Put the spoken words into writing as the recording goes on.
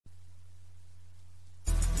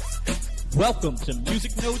Welcome to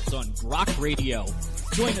Music Notes on Grok Radio.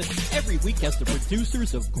 Join us every week as the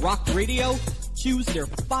producers of Grok Radio choose their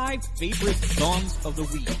 5 favorite songs of the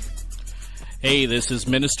week. Hey, this is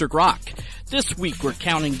Minister Grok. This week we're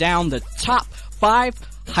counting down the top 5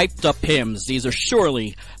 hyped up hymns. These are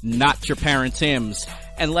surely not your parents' hymns.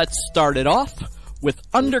 And let's start it off with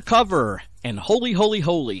Undercover and Holy, Holy,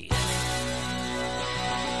 Holy.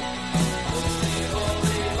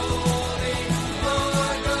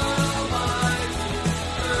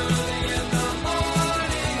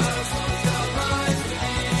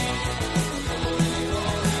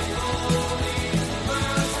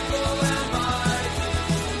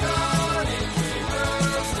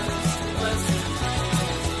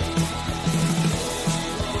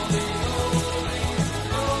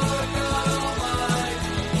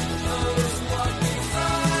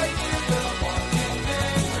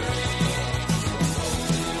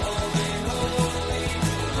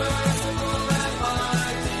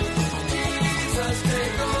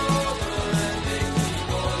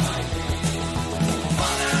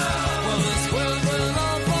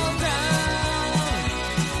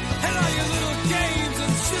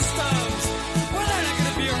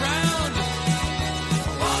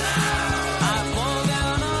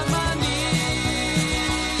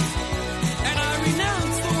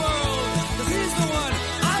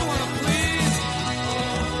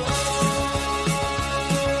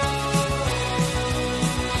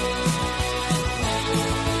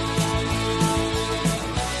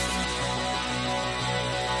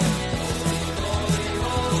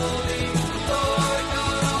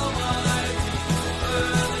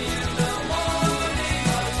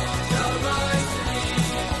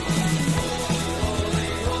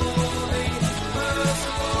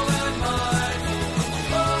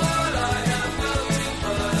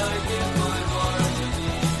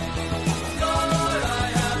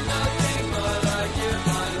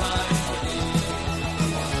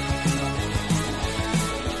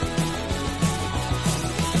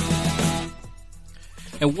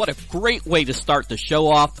 And what a great way to start the show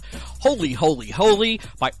off. Holy, Holy, Holy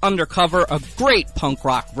by Undercover, a great punk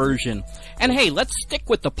rock version. And hey, let's stick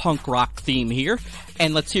with the punk rock theme here,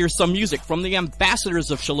 and let's hear some music from the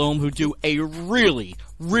Ambassadors of Shalom, who do a really,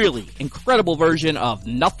 really incredible version of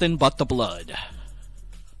Nothing But the Blood.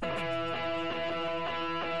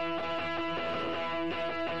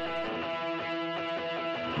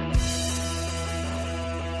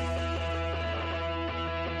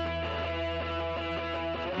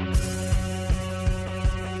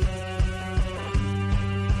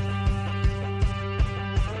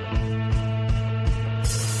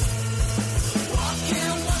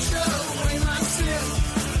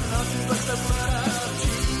 But the blood of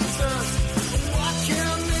Jesus, what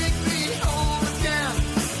can make me whole?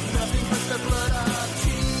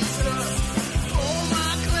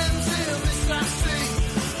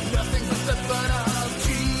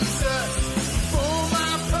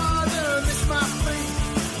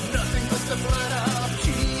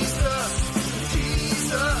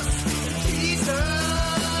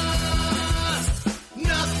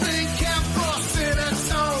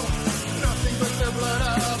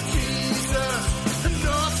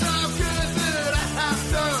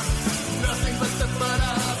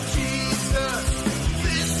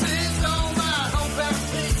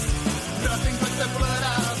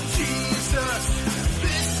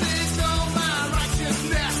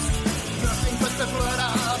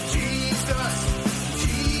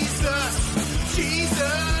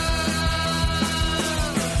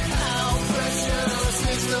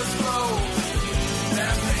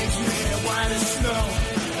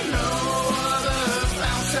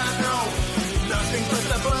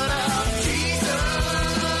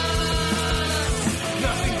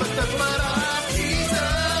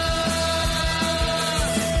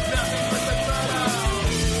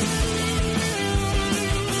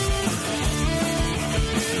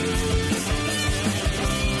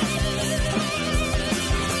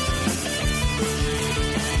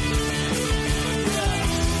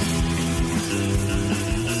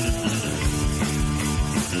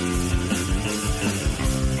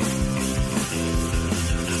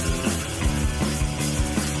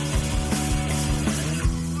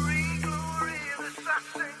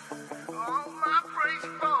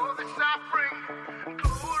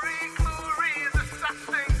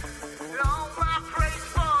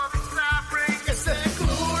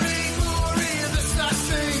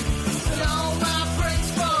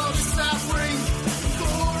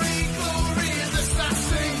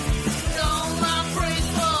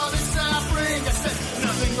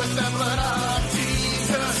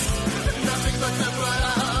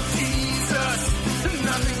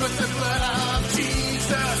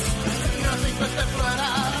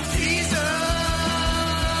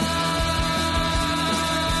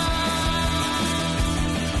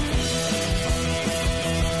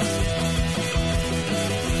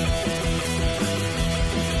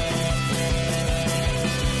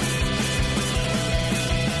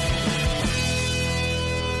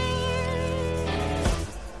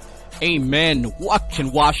 Amen. What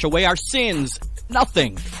can wash away our sins?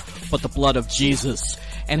 Nothing but the blood of Jesus.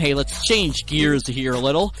 And hey, let's change gears here a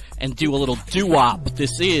little and do a little doo-wop.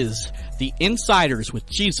 This is the Insiders with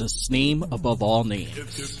Jesus' name above all names.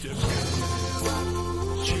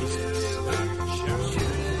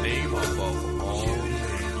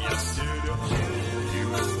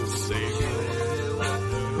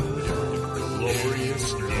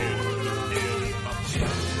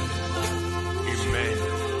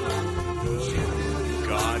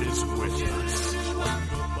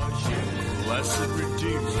 Blessed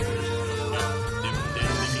Redeemer,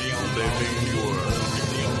 living word.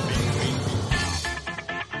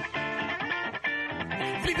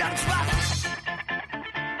 We got trust.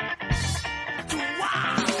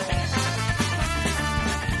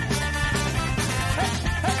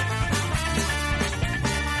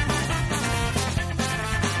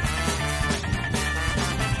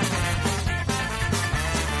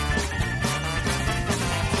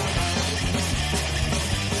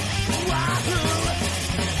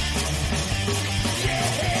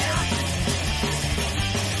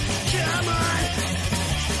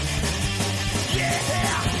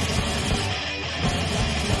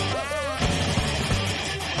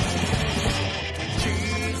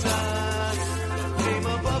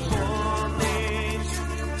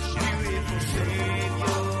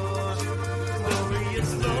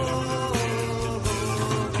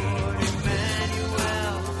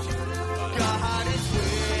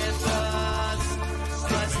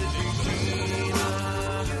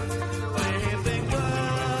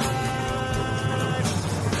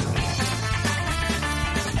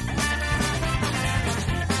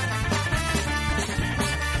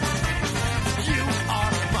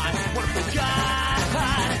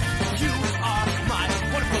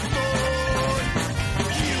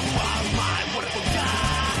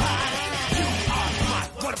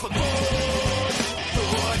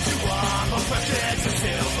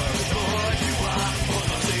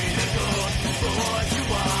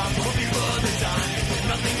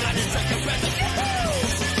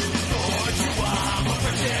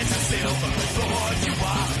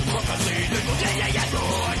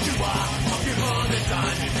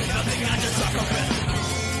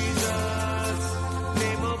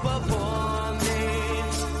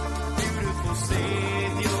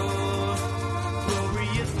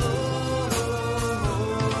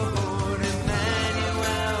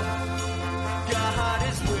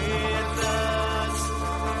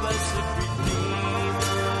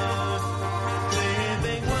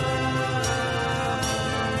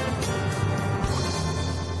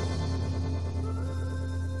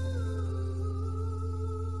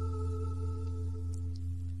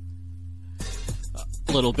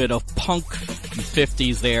 Little bit of punk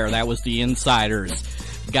 50s there. That was the Insiders.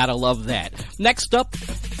 Gotta love that. Next up,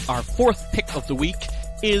 our fourth pick of the week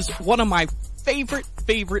is one of my favorite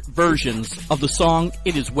versions of the song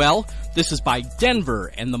It Is Well. This is by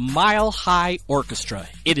Denver and the Mile High Orchestra.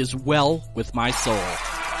 It Is Well With My Soul.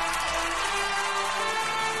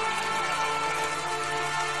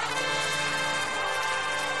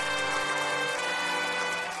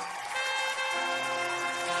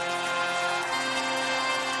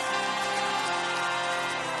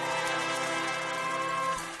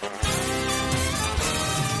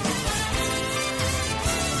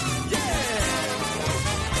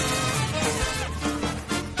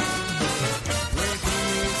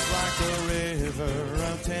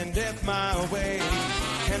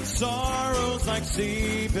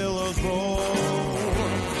 Sea billows roll.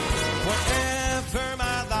 Whatever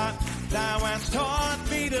my lot, thou hast taught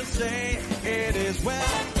me to say, it is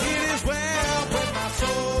well with my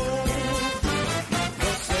soul.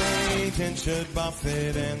 Though Satan should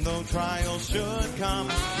buffet and though trials should come,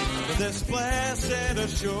 with this blessed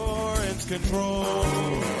assurance control,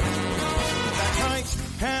 that Christ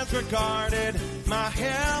has regarded my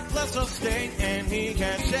helpless estate and he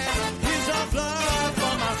can shed his own blood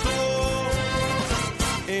for my soul.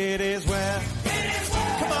 It is well.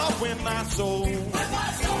 Come on, with my soul.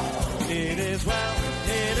 It is well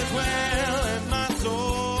in my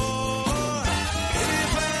soul. It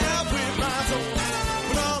is well with my soul.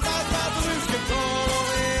 When all my thoughts lose control.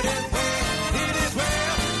 It is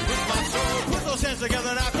well with my soul. Put those hands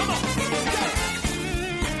together now. Come on.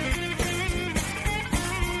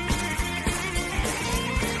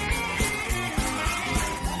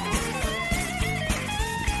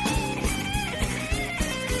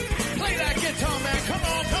 Guitar man, come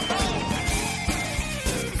on, come on.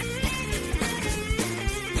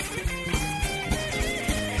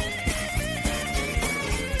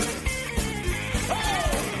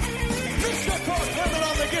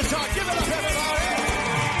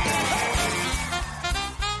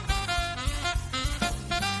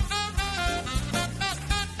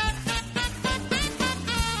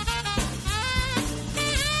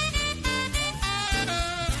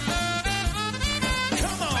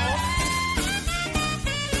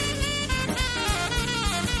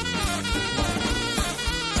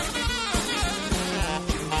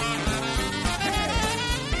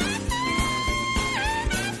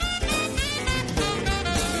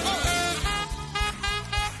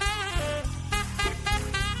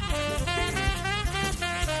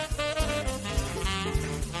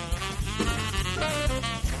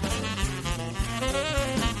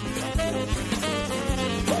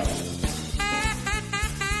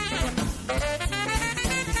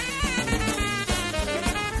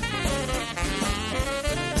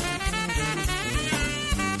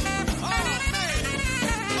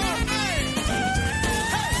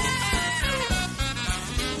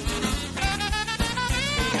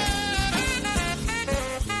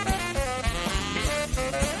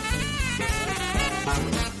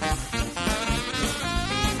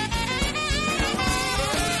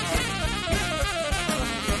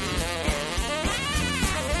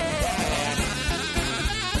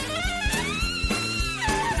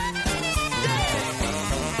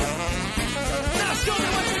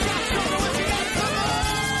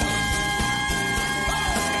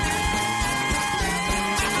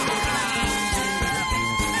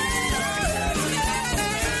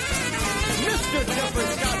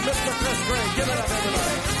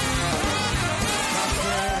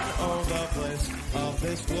 presence of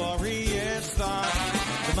this glorious thought.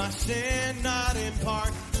 My sin not in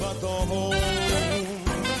part, but the whole.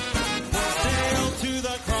 Nailed to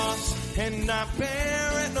the cross, and I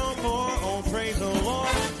bear it no more. Oh, praise the Lord,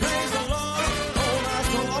 praise the Lord. Oh, my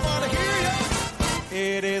soul, I want to hear you.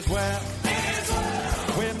 It is well,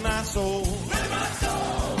 with my soul.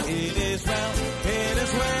 It is well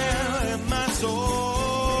in my soul.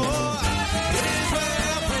 It is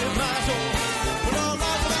well with my soul. When all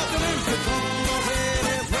life's about to lose control, it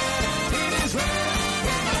is well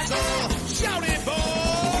with my soul. Shout it, boy!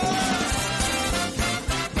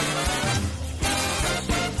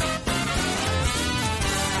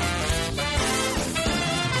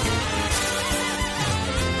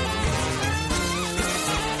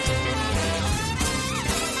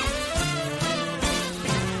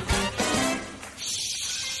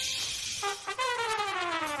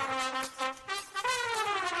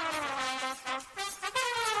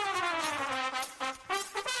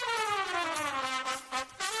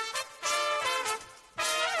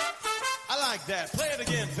 That. Play it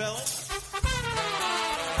again, fellas.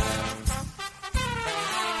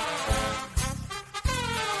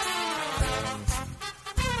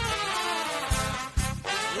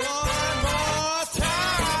 One more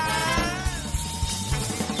time.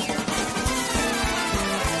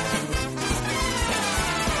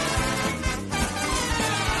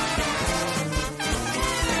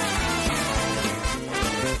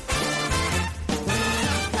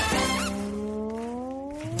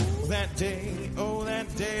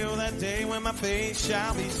 That day when my face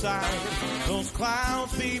shall be signed, those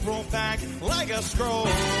clouds be rolled back like a scroll.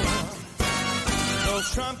 Those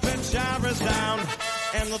trumpets shall resound,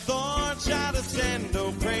 and the Lord shall descend.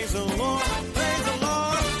 Oh, praise the Lord, praise the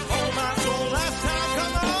Lord. Oh, my soul, last time,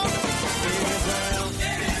 come on. It is well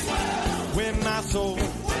with my soul.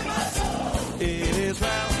 It is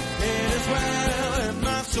well in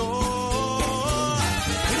my soul.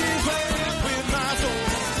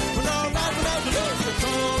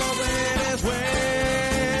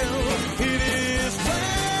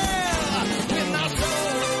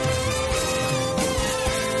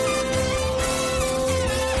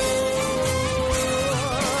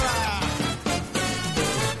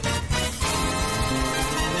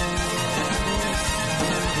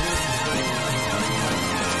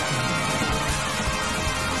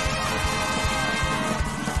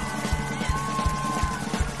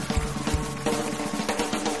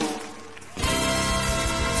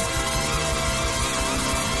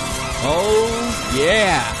 Oh,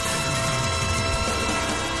 yeah.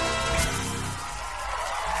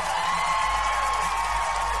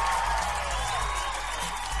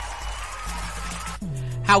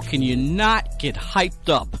 How can you not get hyped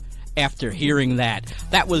up after hearing that?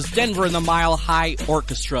 That was Denver and the Mile High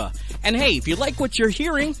Orchestra. And hey, if you like what you're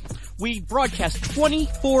hearing, we broadcast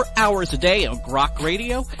 24 hours a day on Grok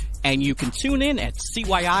Radio, and you can tune in at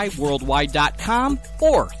CYIWorldwide.com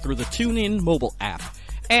or through the TuneIn mobile app.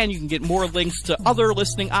 And you can get more links to other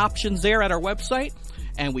listening options there at our website,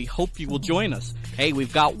 and we hope you will join us. Hey,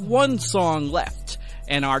 we've got one song left,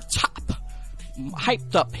 and our top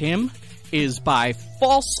hyped up hymn is by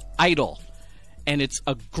False Idol, and it's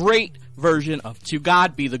a great version of To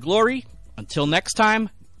God Be the Glory. Until next time,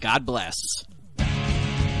 God bless.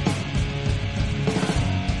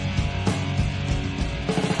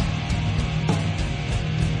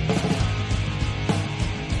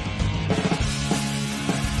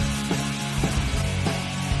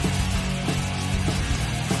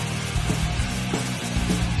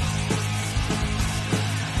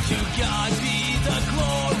 God be the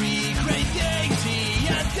glory, great things he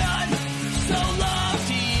has done. So loved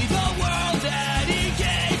he the world that he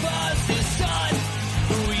gave us his son,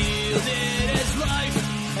 who yielded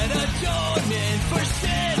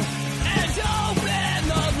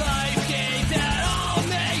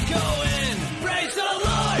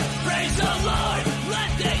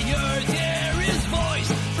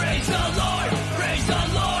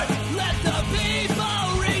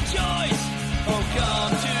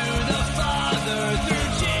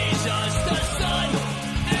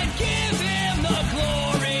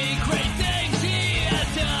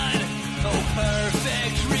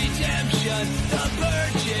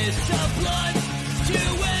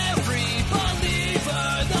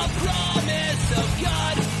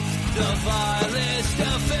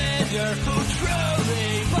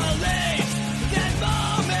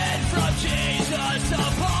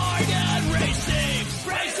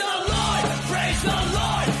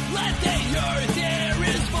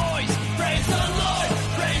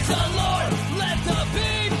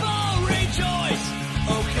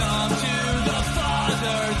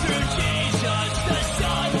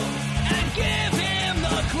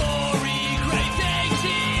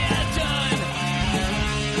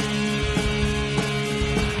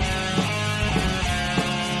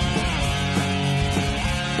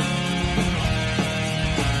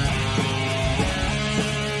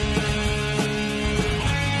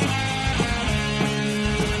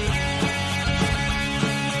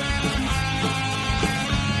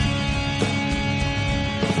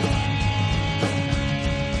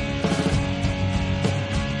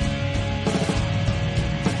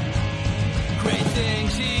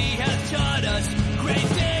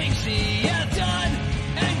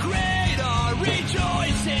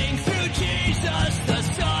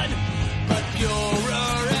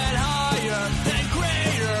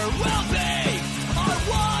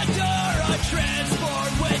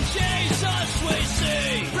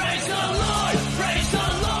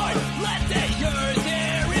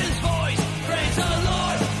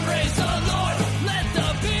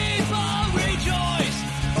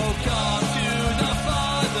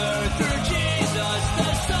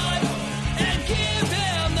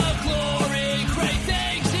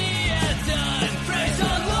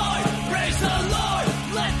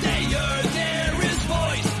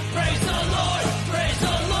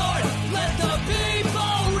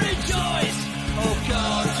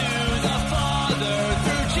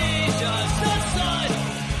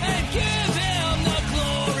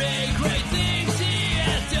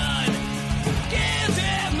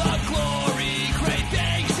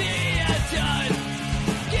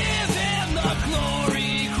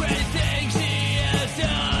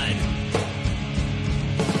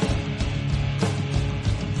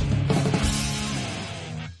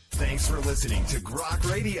listening to Grok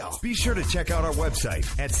Radio. Be sure to check out our website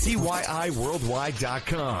at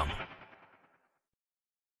cyiworldwide.com.